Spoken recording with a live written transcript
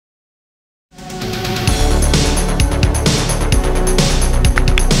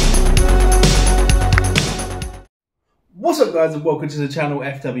up guys, and welcome to the channel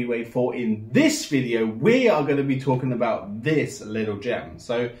FWA4. In this video we are going to be talking about this little gem.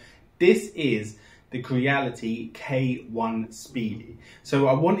 So this is the Creality K1 Speedy. So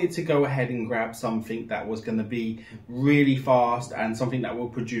I wanted to go ahead and grab something that was going to be really fast and something that will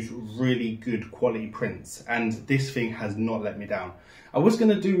produce really good quality prints, and this thing has not let me down. I was going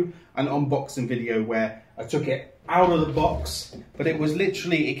to do an unboxing video where I took it out of the box, but it was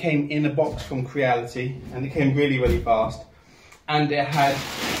literally, it came in a box from Creality and it came really fast, and it had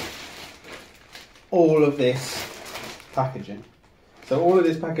all of this packaging. So all of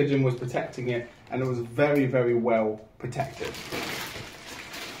this packaging was protecting it, and it was very well protected.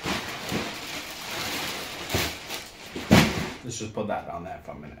 Let's just put that down there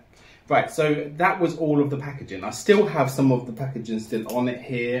for a minute. Right, so that was all of the packaging. I still have some of the packaging still on it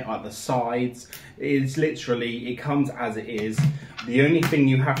here at the sides. It's literally, it comes as it is. The only thing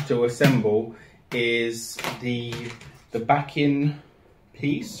you have to assemble is the backing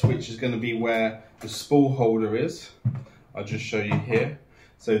piece, which is going to be where the spool holder is. I'll just show you here.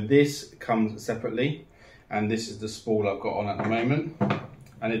 So this comes separately, and this is the spool I've got on at the moment,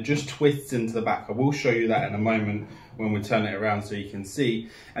 and it just twists into the back. I will show you that in a moment when we turn it around so you can see.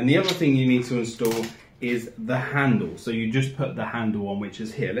 And the other thing you need to install is the handle. So you just put the handle on, which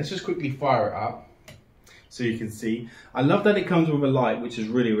is here. Let's just quickly fire it up so you can see. I love that it comes with a light, which is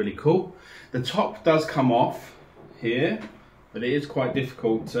really cool. The top does come off here, but it is quite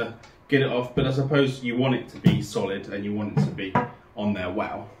difficult to get it off, but I suppose you want it to be solid and you want it to be on there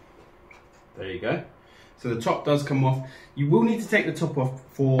well. There you go. So the top does come off. You will need to take the top off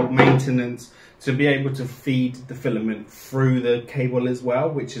for maintenance to be able to feed the filament through the cable as well,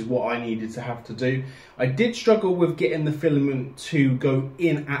 which is what I needed to have to do. I did struggle with getting the filament to go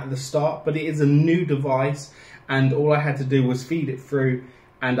in at the start, but it is a new device and all I had to do was feed it through,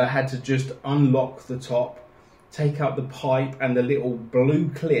 and I had to just unlock the top, take out the pipe and the little blue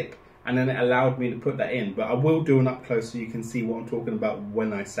clip, and then it allowed me to put that in. But I will do an up close so you can see what I'm talking about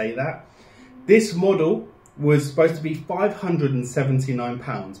when I say that. This model was supposed to be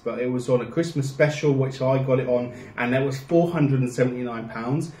 £579, but it was on a Christmas special, which I got it on, and that was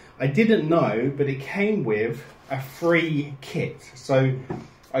 £479. I didn't know, but it came with a free kit. So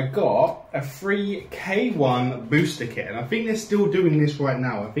I got a free K1 booster kit, and I think they're still doing this right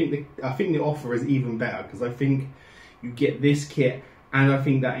now. I think the offer is even better, because I think you get this kit, and I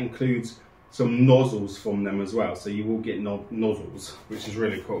think that includes some nozzles from them as well. So you will get nozzles, which is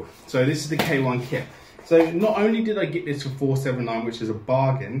really cool. So this is the K1 kit. So not only did I get this for $479, which is a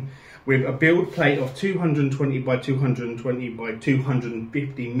bargain, with a build plate of 220 by 220 by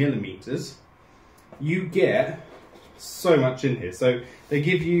 250 millimeters, you get so much in here. So they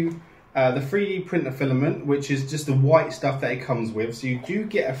give you the 3D printer filament, which is just the white stuff that it comes with. So you do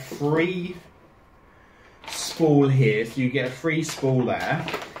get a free spool here. So you get a free spool there,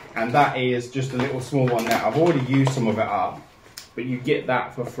 and that is just a little small one there. I've already used some of it up, but you get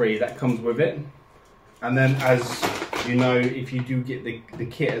that for free. That comes with it. And then, as you know, if you do get the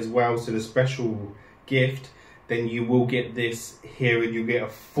kit as well, so the special gift, then you will get this here, and you get a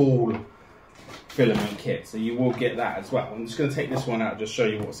full filament kit. So you will get that as well. I'm just going to take this one out and just show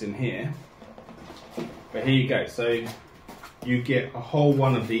you what's in here. But here you go. So you get a whole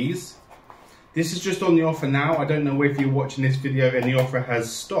one of these. This is just on the offer now. I don't know if you're watching this video and the offer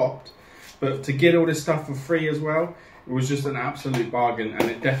has stopped, but to get all this stuff for free as well, it was just an absolute bargain, and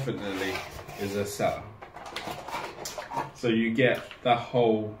it definitely is a seller. So you get that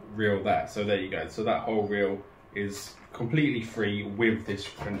whole reel there. So there you go. So that whole reel is completely free with this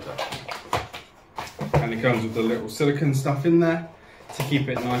printer. And it comes with the little silicone stuff in there to keep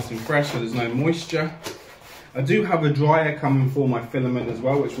it nice and fresh so there's no moisture. I do have a dryer coming for my filament as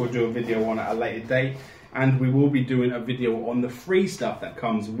well, which we'll do a video on at a later date. And we will be doing a video on the free stuff that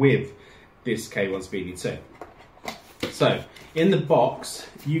comes with this K1 Speedy too. So in the box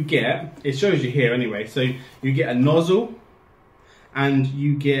you get, it shows you here anyway, so you get a nozzle, and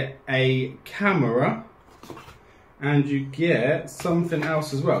you get a camera, and you get something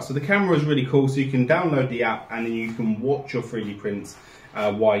else as well. So the camera is really cool, so you can download the app and then you can watch your 3D prints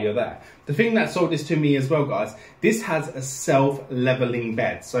while you're there. The thing that sold this to me as well, guys, this has a self-leveling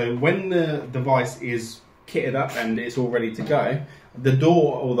bed. So when the device is kitted up and it's all ready to go, the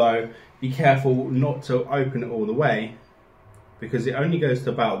door, although be careful not to open it all the way, because it only goes to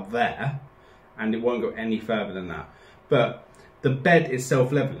about there and it won't go any further than that. But the bed is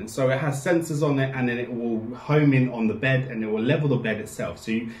self-leveling, so it has sensors on it, and then it will home in on the bed and it will level the bed itself.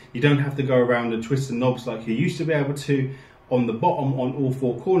 So you don't have to go around and twist the knobs like you used to be able to on the bottom on all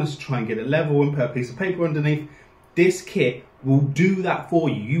four corners to try and get it level and put a piece of paper underneath. this kit will do that for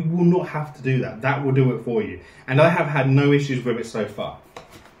you. You will not have to do that. That will do it for you. And I have had no issues with it so far.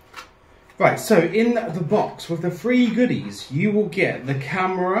 Right, so in the box with the free goodies, you will get the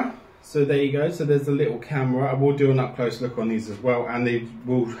camera. So there you go. So there's a little camera. I will do an up close look on these as well. And they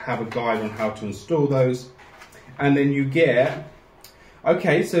will have a guide on how to install those. And then you get,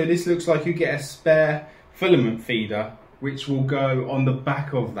 okay, so this looks like you get a spare filament feeder, which will go on the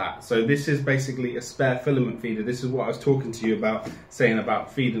back of that. So this is basically a spare filament feeder. This is what I was talking to you about, saying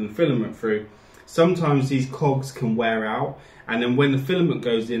about feeding the filament through. Sometimes these cogs can wear out, and then when the filament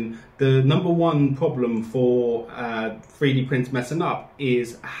goes in, the number one problem for 3D prints messing up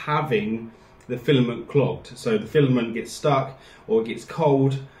is having the filament clogged. So the filament gets stuck or it gets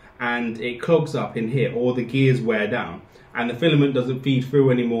cold and it clogs up in here, or the gears wear down and the filament doesn't feed through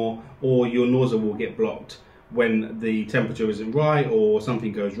anymore, or your nozzle will get blocked when the temperature isn't right or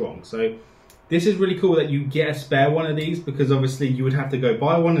something goes wrong. So this is really cool that you get a spare one of these, because obviously you would have to go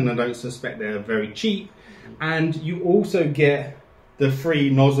buy one, and I don't suspect they're very cheap. And you also get the free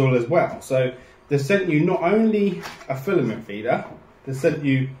nozzle as well. So they sent you not only a filament feeder, they sent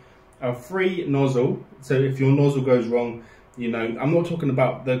you a free nozzle. So if your nozzle goes wrong, you know, I'm not talking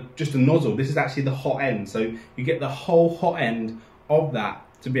about just a nozzle, this is actually the hot end. So you get the whole hot end of that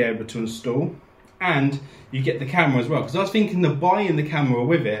to be able to install. And you get the camera as well, because I was thinking of buying the camera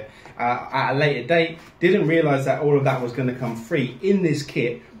with it at a later date. Didn't realise that all of that was going to come free in this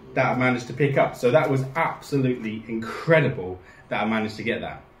kit that I managed to pick up. So that was absolutely incredible that I managed to get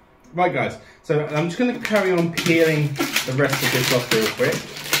that. Right guys, so I'm just going to carry on peeling the rest of this off real quick,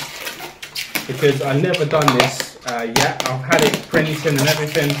 because I've never done this yet. I've had it printing and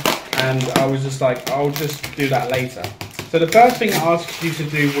everything, and I was just like, I'll just do that later. So the first thing it asks you to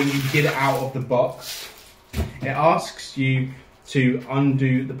do when you get it out of the box, it asks you to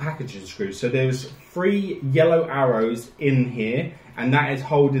undo the packaging screws. So there's 3 yellow arrows in here, and that is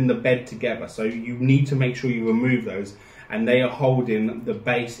holding the bed together. So you need to make sure you remove those, and they are holding the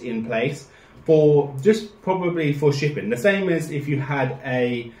base in place for just probably for shipping. The same as if you had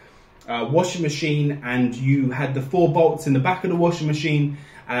a washing machine and you had the 4 bolts in the back of the washing machine.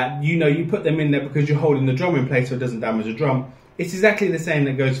 You know, you put them in there because you're holding the drum in place so it doesn't damage the drum. It's exactly the same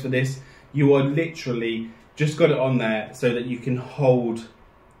that goes for this. You are literally just got it on there so that you can hold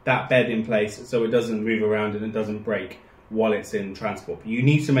that bed in place so it doesn't move around and it doesn't break while it's in transport. But you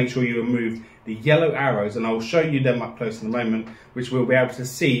need to make sure you remove the yellow arrows, and I'll show you them up close in a moment, which we'll be able to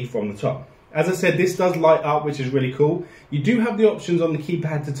see from the top. As I said, this does light up, which is really cool. You do have the options on the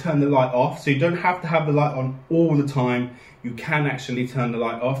keypad to turn the light off, so you don't have to have the light on all the time. You can actually turn the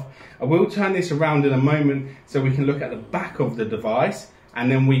light off. I will turn this around in a moment so we can look at the back of the device, and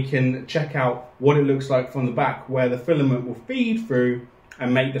then we can check out what it looks like from the back, where the filament will feed through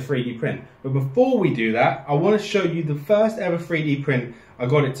and make the 3D print. But before we do that, I want to show you the first ever 3D print I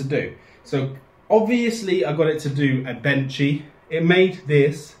got it to do. So obviously I got it to do a benchy. It made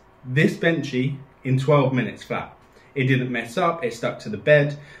this benchy in 12 minutes flat. It didn't mess up, it stuck to the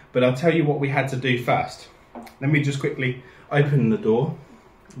bed, but I'll tell you what we had to do first. Let me just quickly open the door,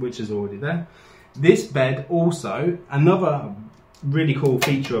 which is already there. This bed also, another really cool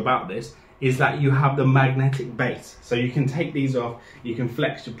feature about this is that you have the magnetic base. So you can take these off, you can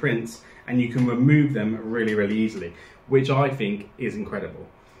flex your prints, and you can remove them really, really easily, which I think is incredible.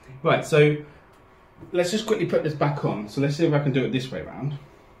 Right, so let's just quickly put this back on. So let's see if I can do it this way around.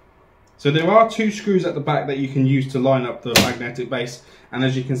 So there are 2 screws at the back that you can use to line up the magnetic base, and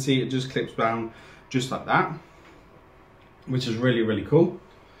as you can see, it just clips down just like that, which is really, really cool.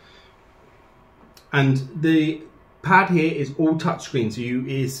 And the pad here is all touchscreen, so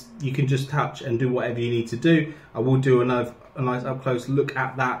you can just touch and do whatever you need to do. I will do a nice up close look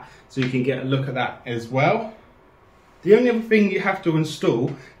at that, so you can get a look at that as well. The only other thing you have to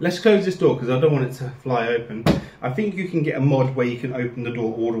install, let's close this door because I don't want it to fly open. I think you can get a mod where you can open the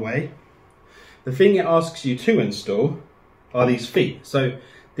door all the way. The thing it asks you to install are these feet. So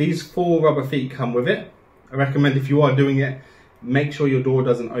these 4 rubber feet come with it. I recommend if you are doing it, make sure your door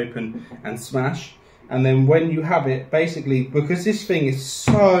doesn't open and smash. And then when you have it, basically, because this thing is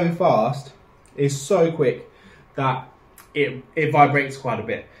so fast, it's so quick that it vibrates quite a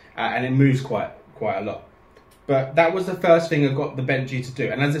bit and it moves quite a lot. But that was the first thing I got the benchy to do.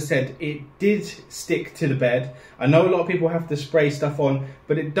 And as I said, it did stick to the bed. I know a lot of people have to spray stuff on,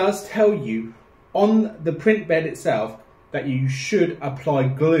 but it does tell you on the print bed itself that you should apply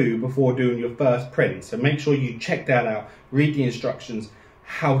glue before doing your first print. So make sure you check that out, read the instructions,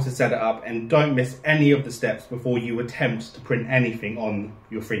 how to set it up, and don't miss any of the steps before you attempt to print anything on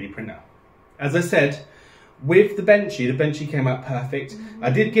your 3D printer. As I said, With the Benchy came out perfect. I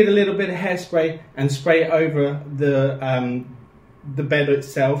did get a little bit of hairspray and spray it over the bed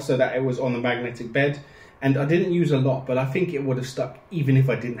itself so that it was on the magnetic bed. And I didn't use a lot, but I think it would have stuck even if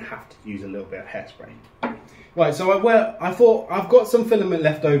I didn't have to use a little bit of hairspray. Right, so I thought I've got some filament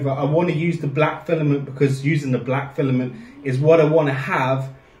left over. I want to use the black filament because using the black filament is what I want to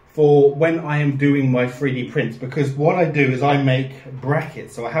have for when I am doing my 3D prints. Because what I do is I make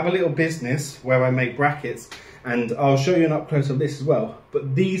brackets. So I have a little business where I make brackets, and I'll show you an up close of this as well.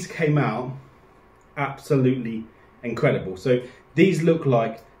 But these came out absolutely incredible. So these look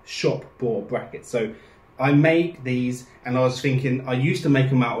like shop bought brackets. So I make these, and I was thinking, I used to make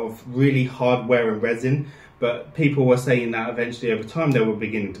them out of really hardware and resin, but people were saying that eventually over time they were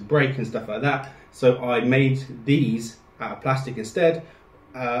beginning to break and stuff like that. So I made these out of plastic instead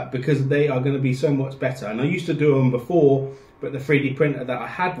because they are going to be so much better. And I used to do them before, but the 3D printer that I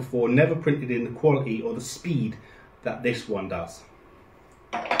had before never printed in the quality or the speed that this one does.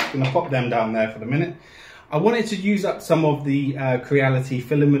 I'm going to pop them down there for the minute. I wanted to use up some of the Creality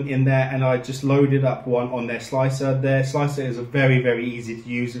filament in there, and I just loaded up one on their slicer. Their slicer is very, very easy to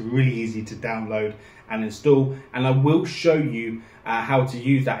use, really easy to download and install, and I will show you how to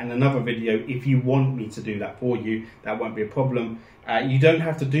use that in another video if you want me to do that for you. That won't be a problem. You don't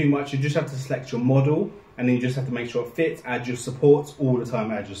have to do much, you just have to select your model, and then you just have to make sure it fits, add your supports, all the time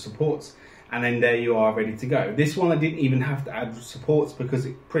add your supports, and then there you are ready to go. This one I didn't even have to add supports because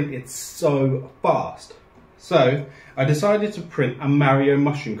it printed so fast. So I decided to print a Mario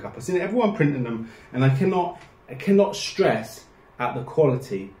mushroom cup. I've seen everyone printing them, and I cannot stress at the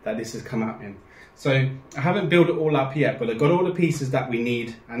quality that this has come out in. So I haven't built it all up yet, but I've got all the pieces that we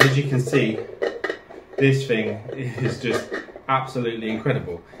need, and as you can see, this thing is just absolutely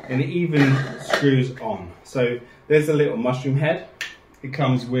incredible, and it even screws on. So there's a little mushroom head. It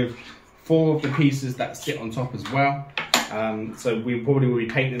comes with 4 of the pieces that sit on top as well. So we probably will be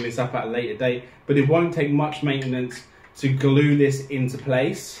painting this up at a later date, but it won't take much maintenance to glue this into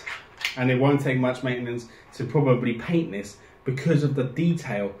place, and it won't take much maintenance to probably paint this because of the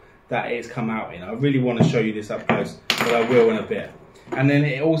detail that it's come out in. I really want to show you this up close, but I will in a bit. And then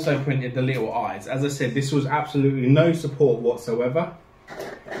it also printed the little eyes. As I said, this was absolutely no support whatsoever.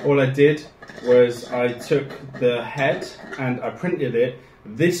 All I did was I took the head and I printed it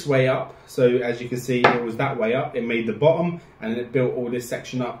this way up. So as you can see, it was that way up. It made the bottom, and it built all this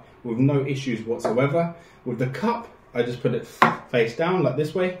section up with no issues whatsoever. With the cup, I just put it face down like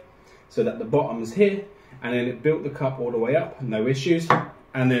this way so that the bottom is here, and then it built the cup all the way up, no issues.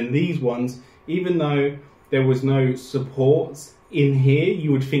 And then these ones, even though there was no supports in here,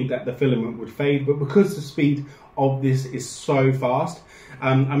 you would think that the filament would fade, but because the speed of this is so fast,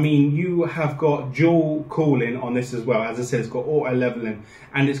 I mean, you have got dual cooling on this as well. As I said, it's got auto leveling,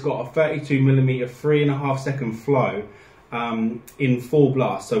 and it's got a 32mm 3.5 second flow in full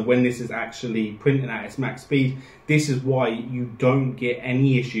blast. So when this is actually printing at its max speed, this is why you don't get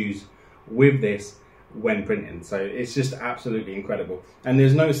any issues with this when printing. So it's just absolutely incredible, and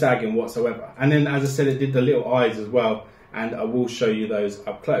there's no sagging whatsoever. And then, as I said, it did the little eyes as well, and I will show you those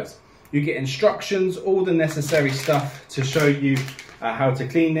up close. You get instructions, all the necessary stuff to show you how to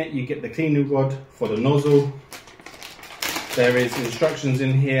clean it. You get the cleaning rod for the nozzle. There is instructions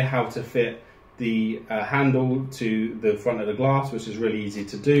in here how to fit the handle to the front of the glass, which is really easy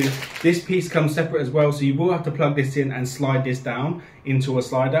to do. This piece comes separate as well, so you will have to plug this in and slide this down into a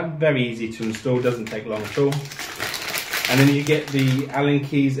slider. Very easy to install, doesn't take long at all. And then you get the Allen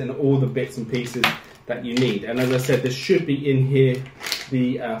keys and all the bits and pieces that you need. And as I said, there should be in here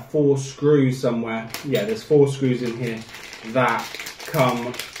the 4 screws somewhere. Yeah, there's 4 screws in here that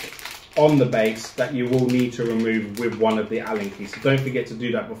come on the base that you will need to remove with one of the Allen keys. So don't forget to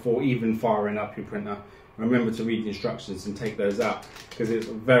do that before even firing up your printer. Remember to read the instructions and take those out, because it's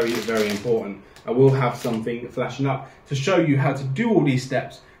very, very important. I will have something flashing up to show you how to do all these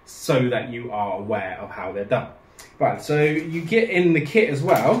steps so that you are aware of how they're done. Right, so you get in the kit as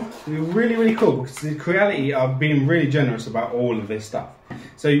well. They're really, really cool, because the Creality are being really generous about all of this stuff.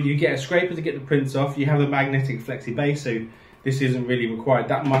 So you get a scraper to get the prints off. You have the magnetic flexi base, so this isn't really required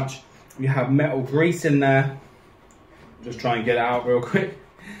that much. You have metal grease in there. Just try and get it out real quick.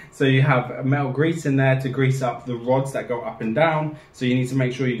 So you have metal grease in there to grease up the rods that go up and down. So you need to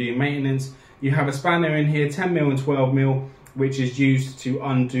make sure you do your maintenance. You have a spanner in here, 10mm and 12mm, which is used to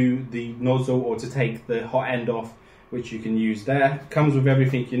undo the nozzle or to take the hot end off, which you can use there. Comes with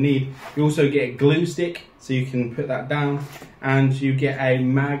everything you need. You also get a glue stick, so you can put that down. And you get a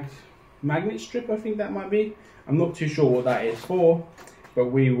magnet strip, I think that might be. I'm not too sure what that is for, but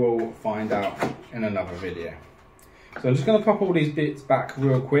we will find out in another video. So I'm just going to pop all these bits back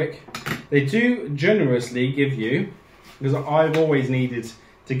real quick. They do generously give you, because I've always needed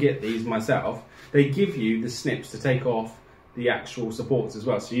to get these myself, they give you the snips to take off the actual supports as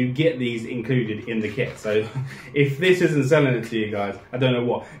well. So you get these included in the kit. So if this isn't selling it to you guys, I don't know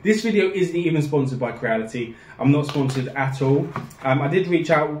what. This video isn't even sponsored by Creality. I'm not sponsored at all. I did reach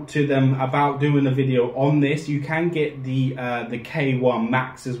out to them about doing a video on this. You can get the K1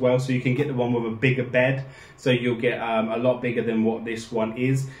 Max as well. So you can get the one with a bigger bed. So you'll get a lot bigger than what this one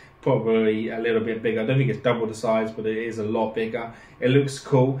is. Probably a little bit bigger. I don't think it's double the size, but it is a lot bigger. It looks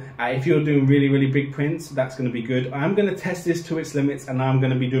cool. If you're doing really big prints, that's going to be good. I'm going to test this to its limits, and I'm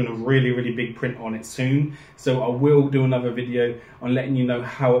going to be doing a really big print on it soon. So I will do another video on letting you know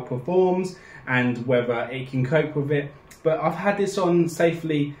how it performs and whether it can cope with it. But I've had this on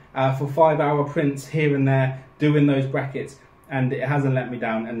safely for 5-hour prints here and there, doing those brackets, and it hasn't let me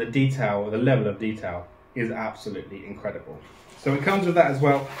down. And the detail, the level of detail, is absolutely incredible. So it comes with that as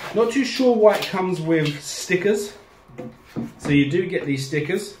well. Not too sure why it comes with stickers. So you do get these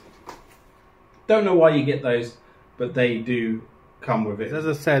stickers. Don't know why you get those, but they do come with it. As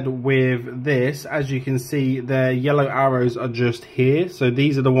I said, with this, as you can see, the yellow arrows are just here. So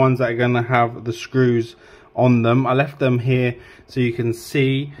these are the ones that are going to have the screws on them. I left them here so you can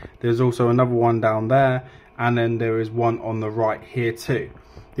see. There's also another one down there, and then there is one on the right here too.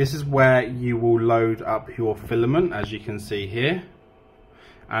 This is where you will load up your filament, as you can see here,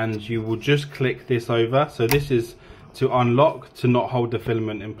 and you will just click this over. So this is to unlock, to not hold the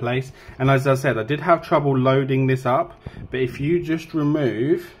filament in place. And as I said, I did have trouble loading this up, but if you just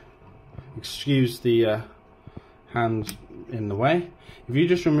remove, excuse the hands in the way, if you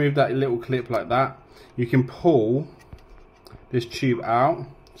just remove that little clip like that, you can pull this tube out.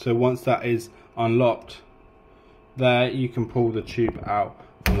 So once that is unlocked there, you can pull the tube out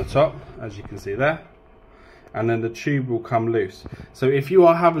on the top, as you can see there, and then the tube will come loose. So if you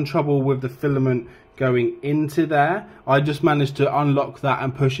are having trouble with the filament going into there, I just managed to unlock that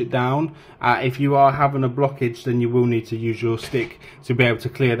and push it down. If you are having a blockage, then you will need to use your stick to be able to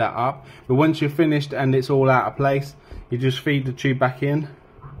clear that up. But once you're finished and it's all out of place, you just feed the tube back in.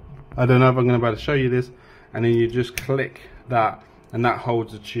 I don't know if I'm going to be able to show you this, and then you just click that, and that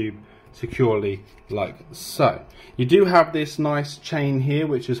holds the tube securely like so. You do have this nice chain here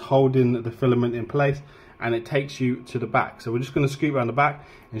which is holding the filament in place, and it takes you to the back. So we're just going to scoot around the back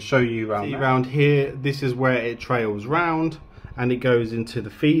and show you around here. This is where it trails round and it goes into the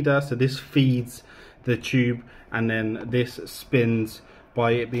feeder. So this feeds the tube, and then this spins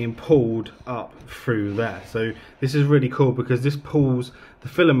by it being pulled up through there. So this is really cool because this pulls the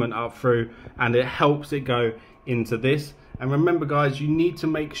filament up through and it helps it go into this. And remember guys, you need to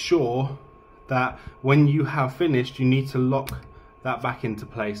make sure that when you have finished, you need to lock that back into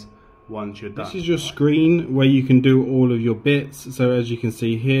place once you're done. This is your screen where you can do all of your bits. So as you can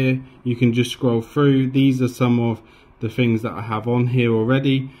see here, you can just scroll through. These are some of the things that I have on here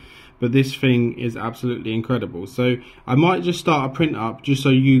already, but this thing is absolutely incredible. So I might just start a print up just so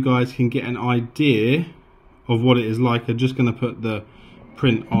you guys can get an idea of what it is like. I'm just going to put the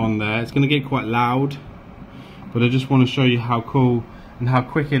print on there. It's going to get quite loud, but I just want to show you how cool and how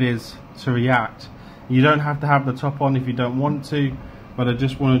quick it is to react. You don't have to have the top on if you don't want to, but I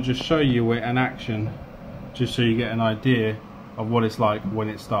just want to just show you it in action, just so you get an idea of what it's like when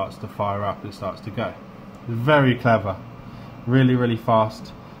it starts to fire up and starts to go. It's very clever, really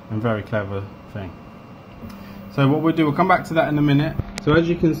fast and very clever thing. So what we'll do, we'll come back to that in a minute. So as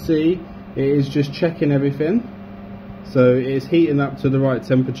you can see, it is just checking everything. So it's heating up to the right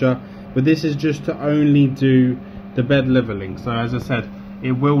temperature, but this is just to only do the bed leveling. So as I said,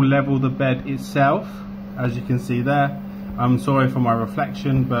 it will level the bed itself, as you can see there. I'm sorry for my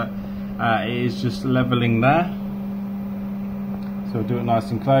reflection, but it is just leveling there. So we'll do it nice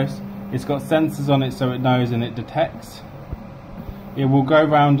and close. It's got sensors on it so it knows and it detects. It will go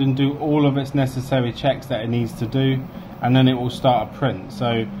around and do all of its necessary checks that it needs to do, and then it will start a print.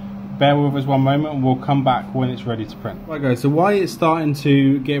 So bear with us one moment and we'll come back when it's ready to print. Right guys, so while it's starting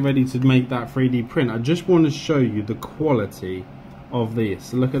to get ready to make that 3D print, I just want to show you the quality of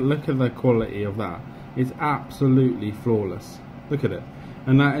this. Look at the quality of that. It's absolutely flawless. Look at it.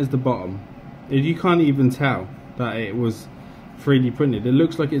 And that is the bottom. You can't even tell that it was 3D printed. It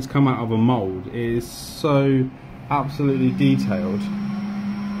looks like it's come out of a mold. It is so absolutely detailed.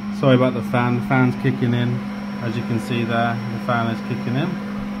 Sorry about the fan. The fan's kicking in. As you can see there, the fan is kicking in.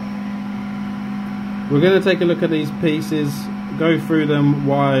 We're going to take a look at these pieces, go through them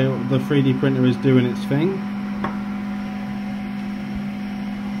while the 3D printer is doing its thing.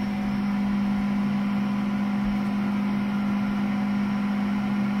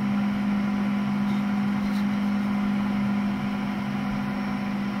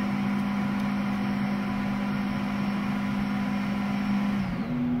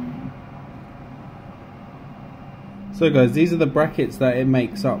 So guys, these are the brackets that it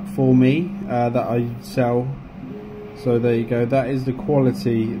makes up for me, that I sell. So there you go, that is the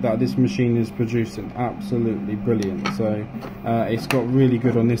quality that this machine is producing. Absolutely brilliant. So it's got really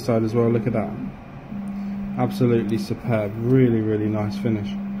good on this side as well, look at that. Absolutely superb, really, really nice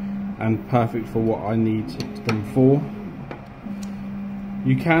finish. And perfect for what I need them for.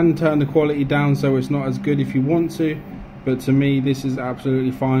 You can turn the quality down so it's not as good if you want to, but to me this is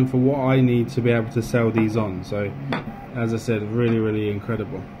absolutely fine for what I need to be able to sell these on. So as I said, really, really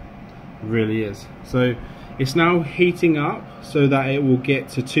incredible, it really is. So it's now heating up so that it will get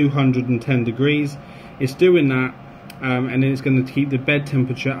to 210 degrees. It's doing that, and then it's going to keep the bed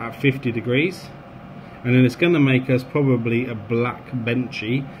temperature at 50 degrees, and then it's going to make us probably a black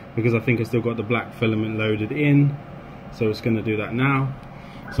benchy, because I think I still got the black filament loaded in. So it's going to do that now.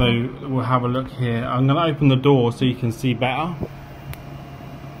 So we'll have a look here. I'm going to open the door so you can see better.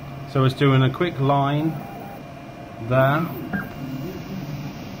 So it's doing a quick line there.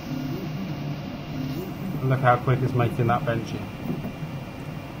 Look how quick it's making that benchy.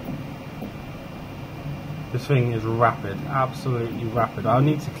 This thing is rapid, absolutely rapid. I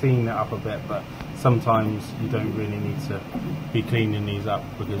need to clean it up a bit, but sometimes you don't really need to be cleaning these up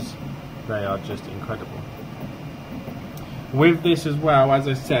because they are just incredible. With this as well, as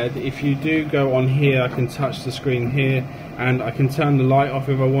I said, if you do go on here, I can touch the screen here and I can turn the light off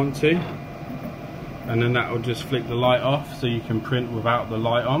if I want to, and then that will just flick the light off so you can print without the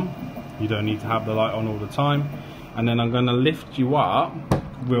light on. You don't need to have the light on all the time. And then I'm going to lift you up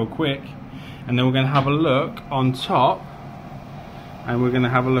real quick, and then we're going to have a look on top, and we're going to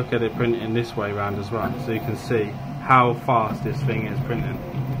have a look at it printing this way around as well, so you can see how fast this thing is printing.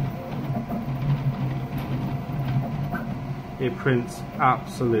 It prints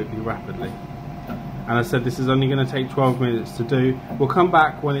absolutely rapidly. And I said this is only going to take 12 minutes to do. We'll come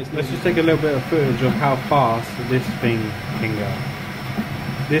back when it's... Let's just take a little bit of footage of how fast this thing can go.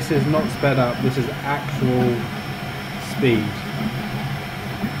 This is not sped up, this is actual speed.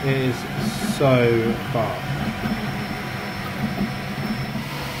 It is so fast.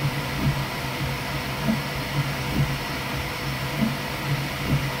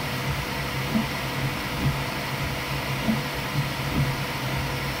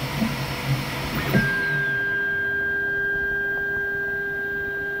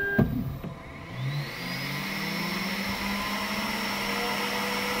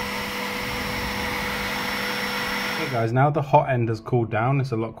 Guys, now the hot end has cooled down,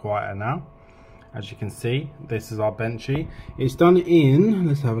 it's a lot quieter now. As you can see, this is our benchy. It's done in,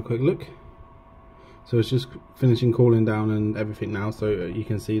 let's have a quick look. So it's just finishing cooling down and everything now, so you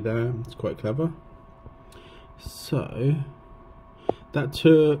can see there, it's quite clever. So that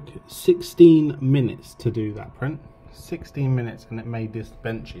took 16 minutes to do that print. 16 minutes and it made this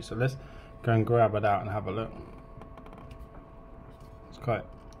benchy. So let's go and grab it out and have a look. It's quite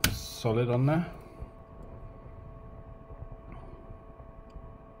solid on there.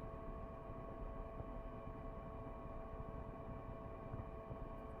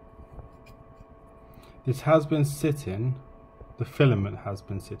 This has been sitting, the filament has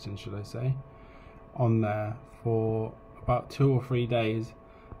been sitting, should I say, on there for about 2 or 3 days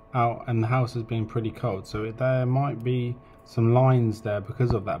out, and the house has been pretty cold, so there might be some lines there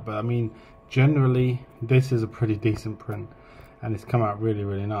because of that, but I mean generally this is a pretty decent print and it's come out really,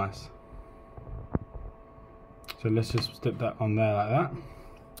 really nice. So let's just stick that on there like that.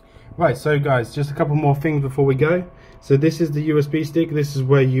 Right, so guys, just a couple more things before we go. So this is the USB stick. This is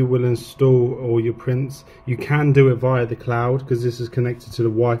where you will install all your prints. You can do it via the cloud because this is connected to the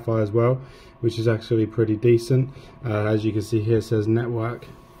Wi-Fi as well, which is actually pretty decent. As you can see here, it says network.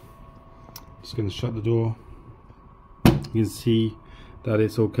 Just going to shut the door. You can see that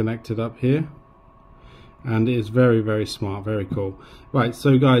it's all connected up here. And it is very, very smart, very cool. Right,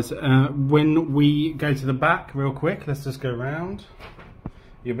 so guys, when we go to the back real quick, let's just go around.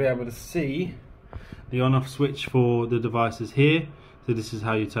 You'll be able to see the on-off switch for the devices here. So this is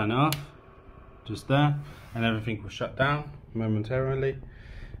how you turn it off, just there, and everything will shut down momentarily.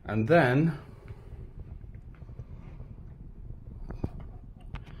 And then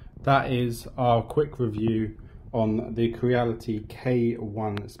that is our quick review on the Creality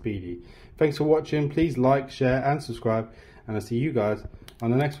K1 Speedy. Thanks for watching. Please like, share and subscribe, and I'll see you guys on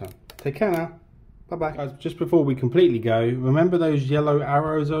the next one. Take care now. Bye-bye. Guys, just before we completely go, remember those yellow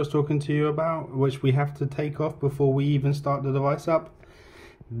arrows I was talking to you about, which we have to take off before we even start the device up?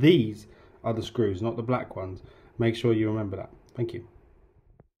 These are the screws, not the black ones. Make sure you remember that. Thank you.